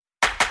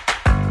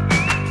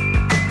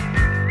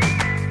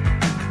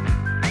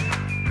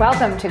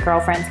Welcome to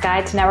Girlfriend's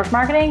Guide to Network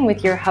Marketing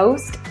with your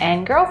host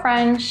and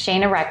girlfriend,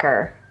 Shayna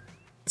Recker.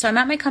 So I'm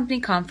at my company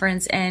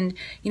conference, and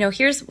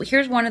here's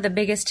one of the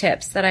biggest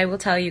tips that I will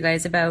tell you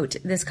guys about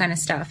this kind of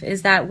stuff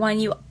is that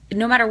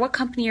no matter what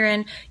company you're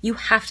in, you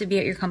have to be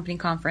at your company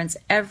conference,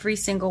 every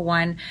single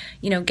one.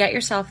 Get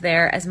yourself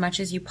there as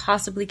much as you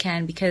possibly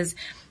can, because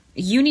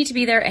you need to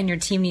be there and your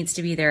team needs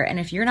to be there. And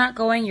if you're not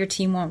going, your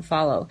team won't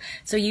follow.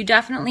 So you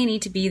definitely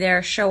need to be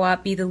there, show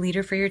up, be the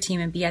leader for your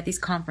team, and be at these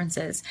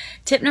conferences.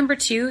 Tip number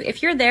 2,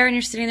 if you're there and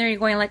you're sitting there and you're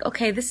going like,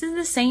 okay, this is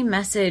the same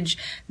message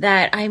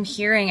that I'm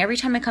hearing every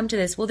time I come to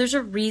this. Well, there's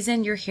a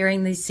reason you're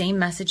hearing these same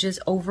messages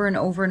over and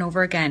over and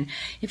over again.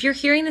 If you're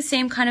hearing the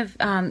same kind of,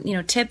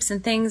 tips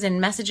and things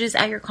and messages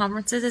at your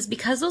conferences, it's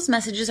because those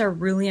messages are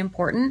really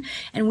important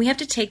and we have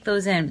to take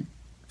those in.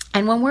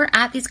 And when we're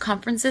at these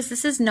conferences,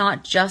 this is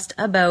not just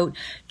about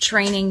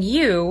training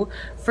you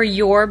for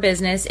your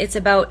business. It's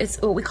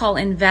what we call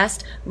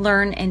invest,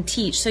 learn, and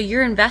teach. So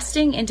you're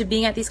investing into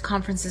being at these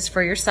conferences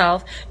for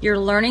yourself. You're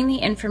learning the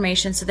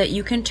information so that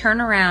you can turn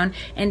around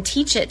and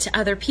teach it to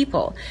other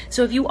people.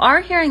 So if you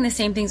are hearing the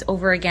same things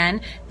over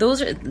again,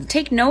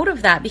 take note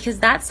of that, because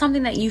that's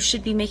something that you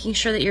should be making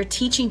sure that you're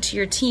teaching to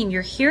your team.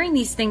 You're hearing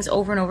these things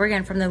over and over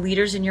again from the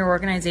leaders in your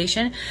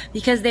organization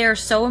because they are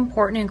so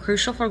important and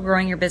crucial for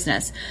growing your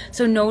business.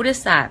 So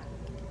notice that.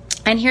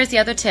 And here's the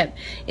other tip,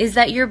 is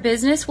that your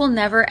business will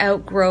never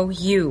outgrow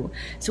you.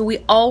 So we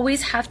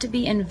always have to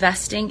be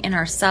investing in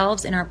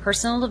ourselves, in our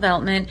personal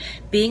development,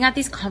 being at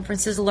these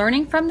conferences,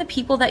 learning from the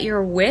people that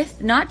you're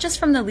with, not just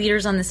from the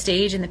leaders on the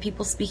stage and the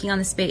people speaking on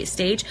the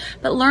stage,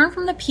 but learn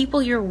from the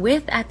people you're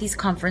with at these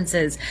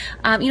conferences.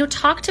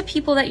 Talk to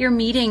people that you're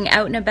meeting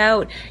out and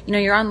about.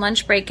 You're on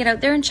lunch break, get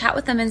out there and chat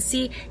with them and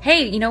see,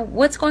 hey,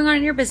 what's going on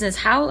in your business?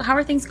 How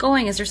are things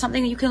going? Is there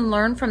something that you can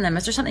learn from them?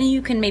 Is there something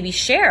you can maybe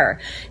share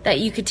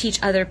that you could teach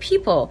other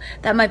people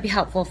that might be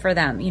helpful for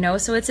them?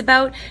 So it's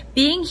about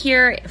being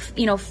here,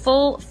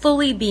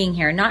 fully being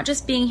here, not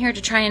just being here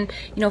to try and,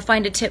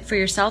 find a tip for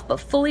yourself, but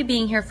fully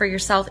being here for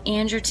yourself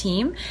and your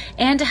team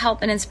and to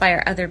help and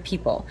inspire other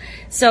people.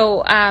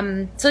 So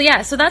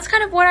that's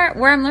kind of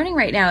where I'm learning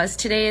right now is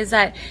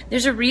that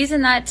there's a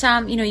reason that,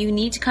 you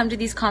need to come to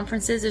these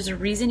conferences. There's a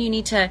reason you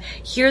need to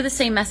hear the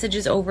same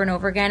messages over and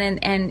over again.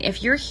 And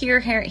if you're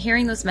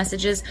hearing those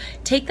messages,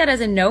 take that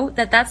as a note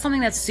that that's something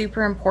that's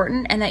super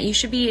important and that you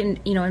should be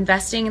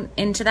investing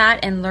into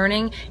that and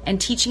learning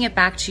and teaching it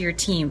back to your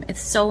team. It's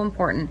so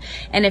important.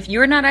 And if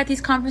you're not at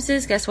these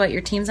conferences, guess what?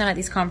 Your team's not at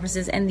these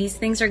conferences, and these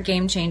things are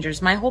game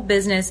changers. My whole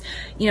business,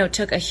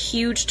 took a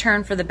huge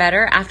turn for the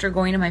better after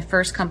going to my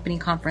first company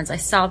conference. I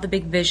saw the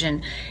big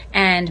vision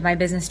and my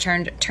business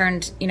turned,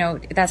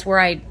 that's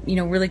where I,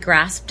 really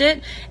grasped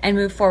it and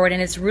moved forward.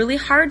 And it's really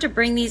hard to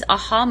bring these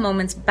aha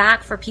moments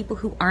back for people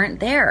who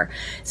aren't there.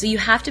 So you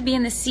have to be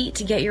in the seat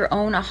to get your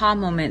own aha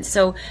moments.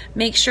 So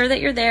make sure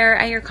that you're there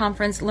at your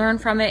conference, learn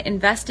from it,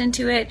 invest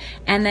into it,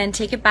 and then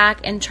take it back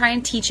and try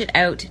and teach it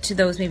out to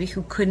those maybe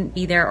who couldn't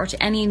be there or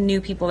to any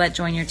new people that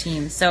join your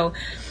team. So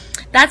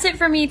that's it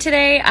for me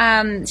today.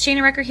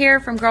 Shayna Recker here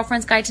from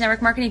Girlfriend's Guide to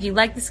Network Marketing. If you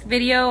like this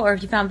video or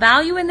if you found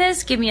value in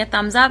this, give me a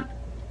thumbs up.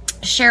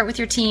 Share it with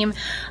your team.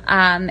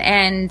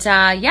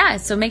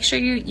 So make sure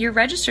you're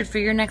registered for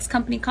your next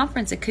company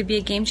conference. It could be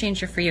a game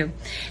changer for you.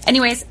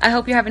 Anyways, I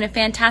hope you're having a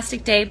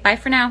fantastic day. Bye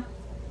for now.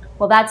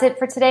 Well, that's it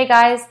for today,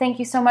 guys. Thank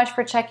you so much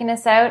for checking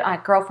us out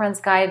on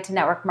Girlfriend's Guide to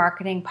Network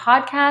Marketing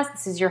podcast.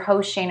 This is your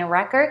host, Shayna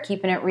Recker,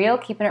 keeping it real,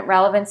 keeping it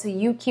relevant so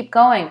you keep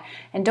going.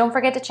 And don't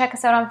forget to check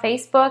us out on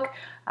Facebook,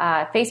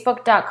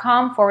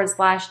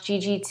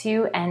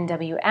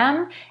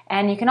 facebook.com/GG2NWM.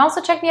 And you can also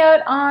check me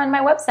out on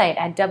my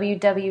website at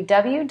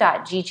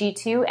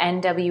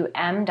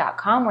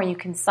www.gg2nwm.com, where you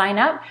can sign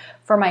up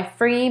for my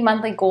free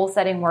monthly goal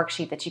setting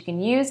worksheet that you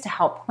can use to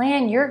help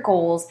plan your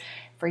goals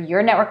for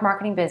your network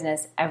marketing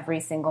business every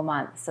single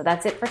month. So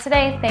that's it for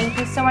today. Thank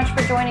you so much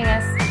for joining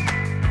us.